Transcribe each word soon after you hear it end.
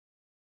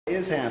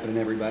Is happening,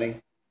 everybody?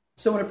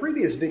 So in a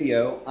previous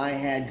video, I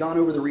had gone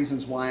over the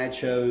reasons why I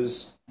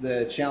chose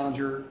the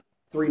Challenger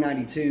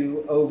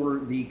 392 over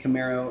the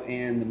Camaro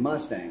and the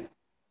Mustang.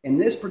 In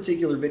this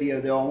particular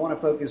video, though, I want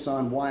to focus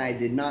on why I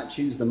did not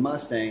choose the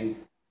Mustang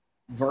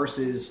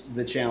versus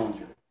the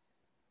Challenger.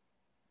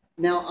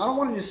 Now, I don't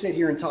want to just sit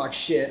here and talk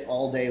shit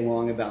all day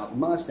long about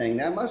Mustang.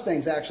 That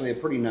Mustang's actually a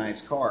pretty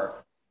nice car.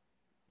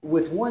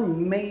 With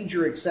one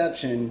major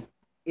exception,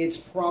 it's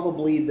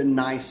probably the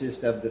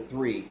nicest of the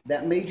three.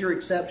 That major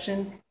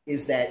exception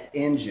is that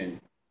engine.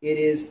 It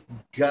is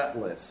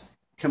gutless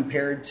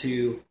compared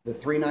to the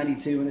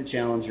 392 in the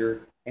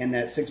Challenger and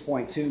that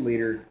 6.2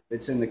 liter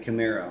that's in the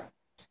Camaro.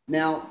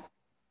 Now,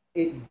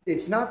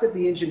 it's not that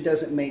the engine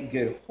doesn't make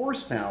good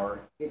horsepower.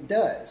 It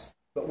does.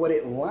 But what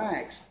it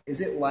lacks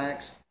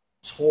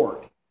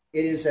torque.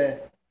 It is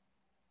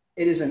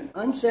an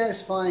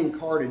unsatisfying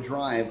car to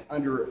drive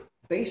under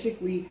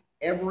basically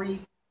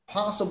every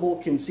possible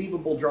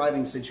conceivable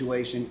driving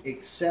situation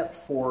except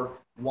for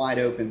wide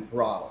open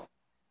throttle.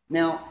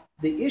 Now,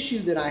 the issue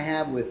that I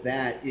have with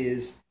that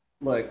is,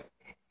 look,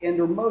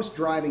 under most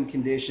driving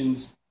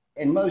conditions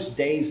and most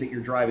days that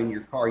you're driving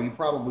your car, you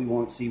probably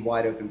won't see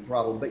wide open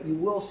throttle, but you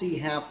will see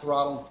half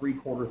throttle,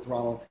 three-quarter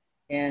throttle,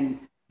 and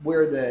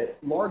where the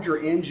larger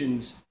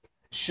engines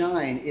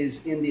shine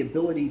is in the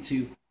ability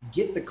to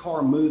get the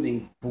car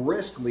moving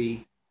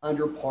briskly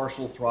under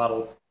partial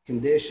throttle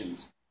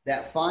conditions.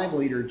 That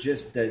 5-liter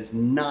just does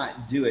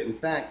not do it. In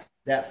fact,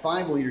 that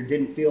 5-liter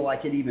didn't feel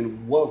like it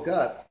even woke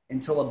up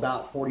until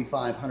about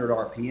 4,500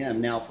 RPM.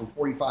 Now, from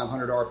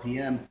 4,500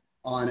 RPM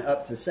on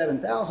up to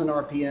 7,000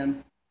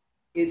 RPM,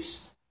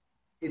 it's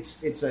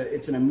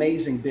an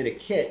amazing bit of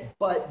kit.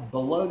 But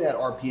below that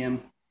RPM,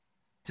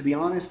 to be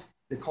honest,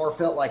 the car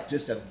felt like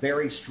just a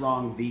very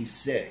strong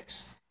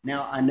V6.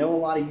 Now, I know a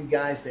lot of you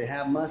guys that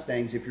have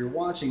Mustangs, if you're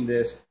watching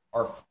this,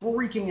 are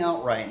freaking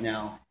out right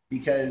now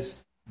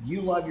because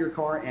you love your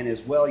car, and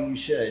as well you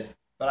should.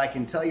 But I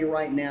can tell you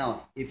right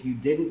now, if you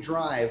didn't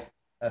drive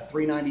a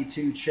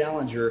 392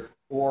 Challenger,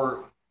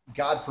 or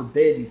God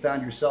forbid you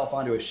found yourself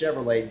onto a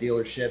Chevrolet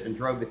dealership and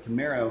drove the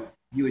Camaro,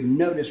 you would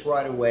notice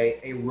right away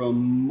a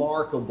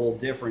remarkable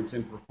difference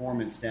in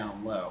performance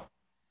down low.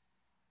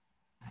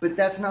 But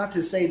that's not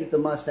to say that the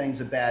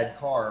Mustang's a bad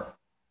car.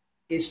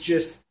 It's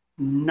just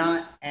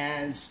not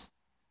as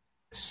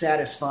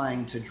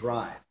satisfying to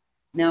drive.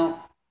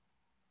 Now,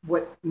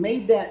 what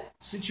made that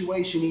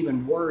situation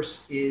even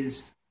worse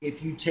is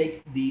if you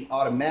take the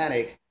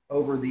automatic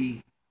over the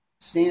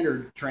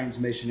standard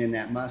transmission in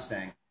that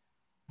Mustang.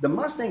 The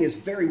Mustang is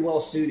very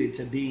well suited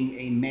to being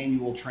a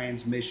manual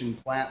transmission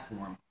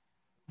platform.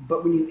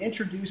 But when you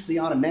introduce the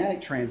automatic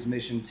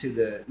transmission to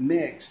the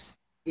mix,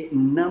 it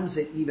numbs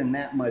it even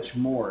that much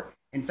more.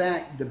 In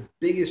fact, the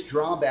biggest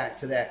drawback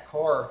to that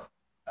car,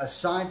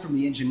 aside from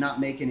the engine not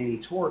making any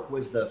torque,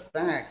 was the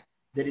fact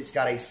that it's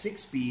got a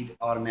 6-speed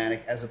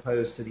automatic as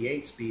opposed to the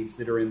 8 speeds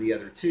that are in the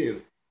other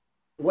two.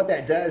 What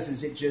that does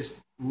is it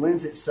just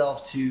lends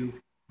itself to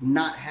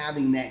not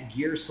having that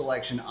gear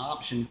selection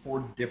option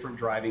for different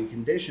driving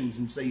conditions.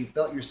 And so you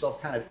felt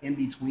yourself kind of in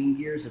between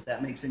gears, if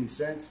that makes any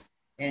sense.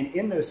 And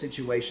in those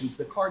situations,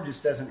 the car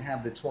just doesn't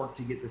have the torque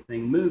to get the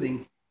thing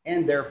moving,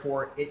 and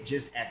therefore it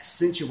just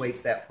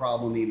accentuates that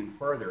problem even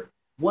further.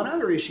 One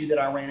other issue that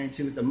I ran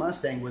into with the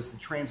Mustang was the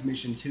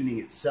transmission tuning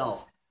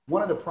itself.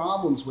 One of the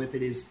problems with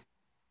it is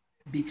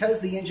because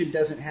the engine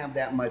doesn't have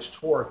that much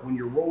torque, when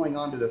you're rolling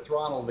onto the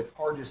throttle, the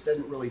car just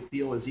doesn't really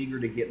feel as eager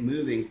to get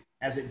moving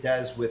as it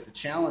does with the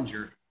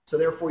Challenger. So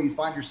therefore you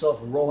find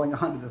yourself rolling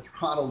onto the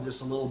throttle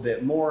just a little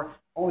bit more,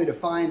 only to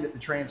find that the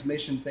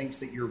transmission thinks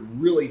that you're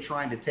really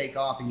trying to take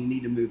off and you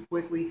need to move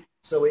quickly,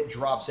 so it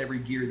drops every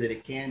gear that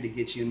it can to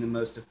get you in the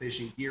most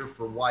efficient gear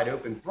for wide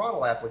open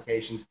throttle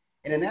applications.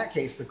 And in that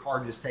case, the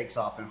car just takes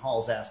off and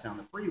hauls ass down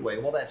the freeway.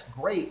 Well, that's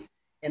great,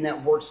 and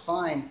that works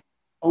fine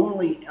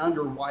only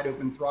under wide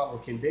open throttle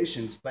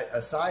conditions. But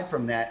aside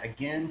from that,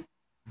 again,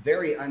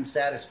 very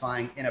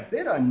unsatisfying and a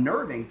bit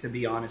unnerving, to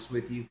be honest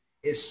with you,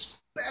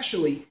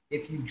 especially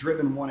if you've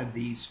driven one of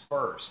these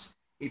first.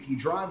 If you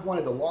drive one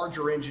of the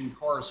larger engine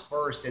cars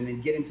first and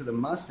then get into the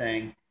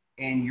Mustang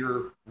and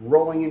you're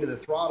rolling into the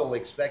throttle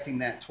expecting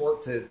that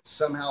torque to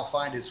somehow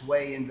find its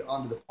way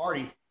onto the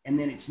party, and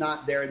then it's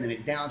not there, and then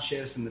it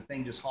downshifts and the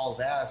thing just hauls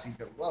ass, and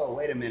you go, whoa,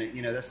 wait a minute,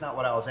 that's not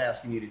what I was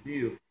asking you to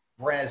do.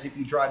 Whereas if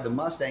you drive the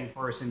Mustang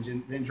first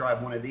and then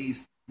drive one of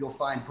these, you'll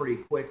find pretty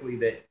quickly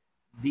that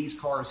these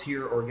cars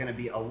here are going to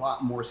be a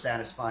lot more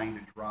satisfying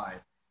to drive.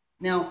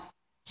 Now,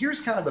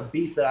 here's kind of a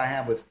beef that I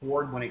have with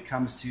Ford when it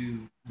comes to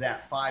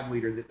that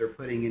 5-liter that they're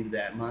putting into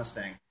that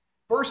Mustang.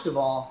 First of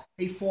all,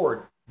 hey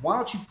Ford, why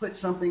don't you put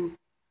something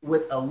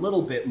with a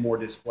little bit more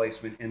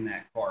displacement in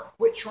that car?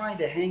 Quit trying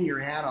to hang your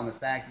hat on the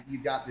fact that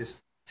you've got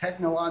this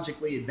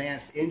technologically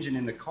advanced engine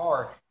in the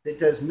car that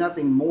does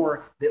nothing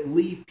more than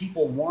leave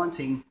people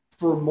wanting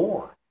for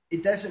more.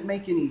 It doesn't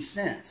make any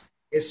sense,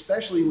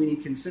 especially when you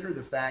consider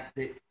the fact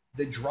that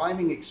the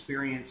driving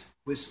experience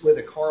with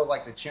a car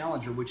like the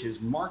Challenger, which is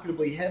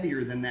markedly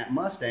heavier than that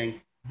Mustang,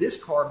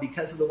 this car,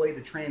 because of the way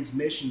the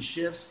transmission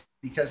shifts,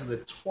 because of the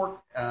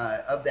torque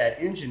of that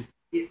engine,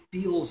 it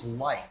feels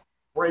light.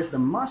 Whereas the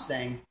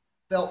Mustang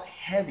felt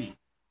heavy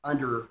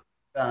under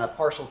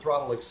partial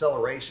throttle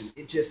acceleration.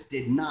 It just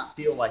did not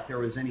feel like there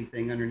was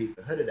anything underneath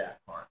the hood of that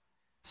car.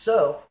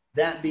 So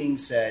that being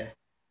said,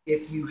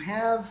 if you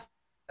have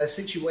a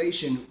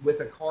situation with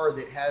a car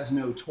that has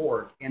no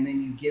torque and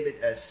then you give it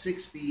a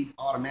 6-speed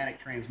automatic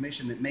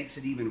transmission that makes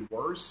it even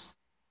worse,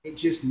 it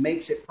just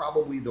makes it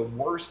probably the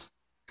worst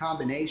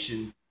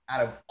combination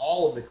out of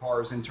all of the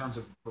cars in terms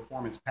of the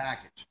performance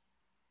package.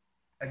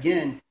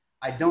 Again,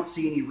 I don't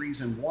see any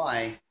reason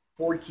why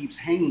Ford keeps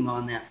hanging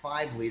on that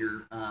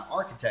 5-liter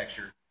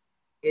architecture.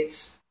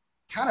 It's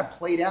kind of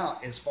played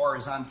out as far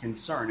as I'm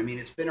concerned. I mean,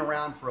 it's been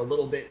around for a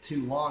little bit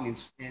too long,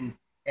 and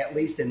at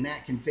least in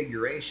that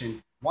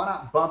configuration. Why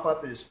not bump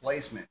up the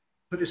displacement?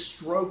 Put a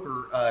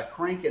stroker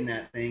crank in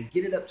that thing,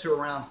 get it up to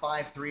around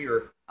 5.3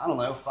 or, I don't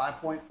know,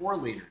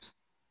 5.4 liters.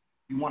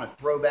 You want to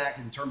throw back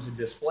in terms of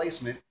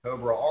displacement,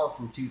 Cobra R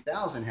from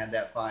 2000 had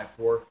that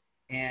 5.4,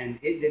 and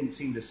it didn't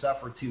seem to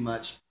suffer too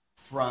much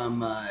from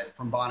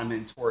bottom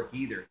end torque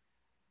either.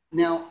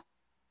 Now,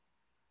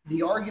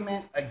 the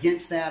argument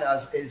against that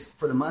is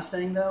for the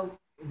Mustang, though,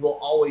 will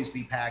always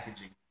be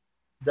packaging.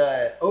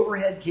 The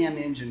overhead cam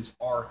engines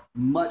are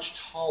much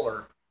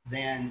taller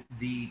than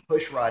the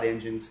pushrod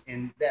engines,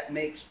 and that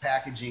makes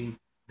packaging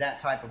that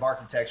type of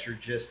architecture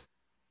just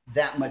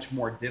that much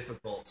more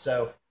difficult.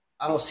 So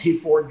I don't see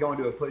Ford going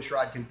to a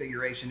pushrod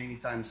configuration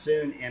anytime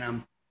soon, and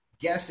I'm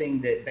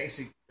guessing that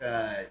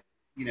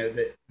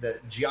the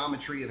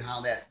geometry of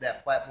how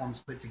that platform's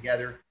put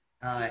together,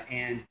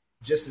 and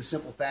just the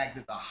simple fact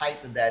that the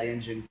height of that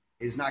engine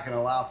is not going to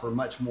allow for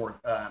much more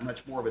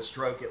of a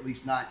stroke, at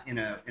least not in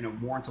a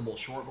warrantable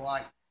short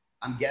block.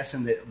 I'm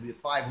guessing that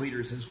 5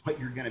 liters is what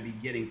you're going to be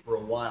getting for a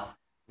while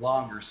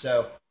longer.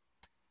 So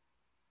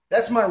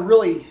that's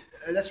really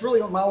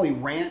my only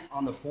rant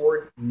on the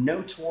Ford.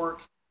 No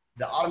torque.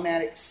 The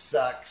automatic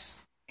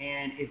sucks.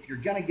 And if you're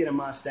going to get a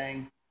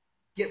Mustang,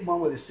 get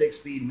one with a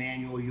 6-speed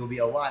manual. You'll be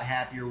a lot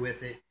happier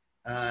with it.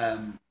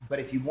 But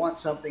if you want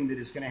something that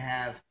is going to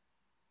have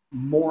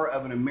more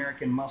of an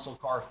American muscle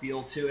car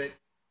feel to it,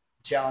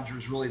 Challenger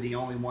is really the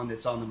only one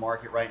that's on the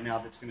market right now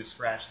that's going to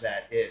scratch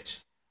that itch.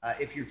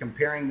 If you're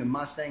comparing the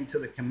Mustang to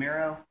the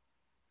Camaro,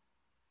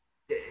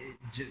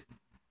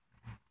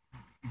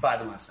 buy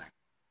the Mustang.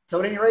 So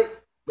at any rate,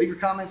 leave your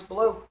comments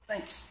below.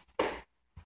 Thanks.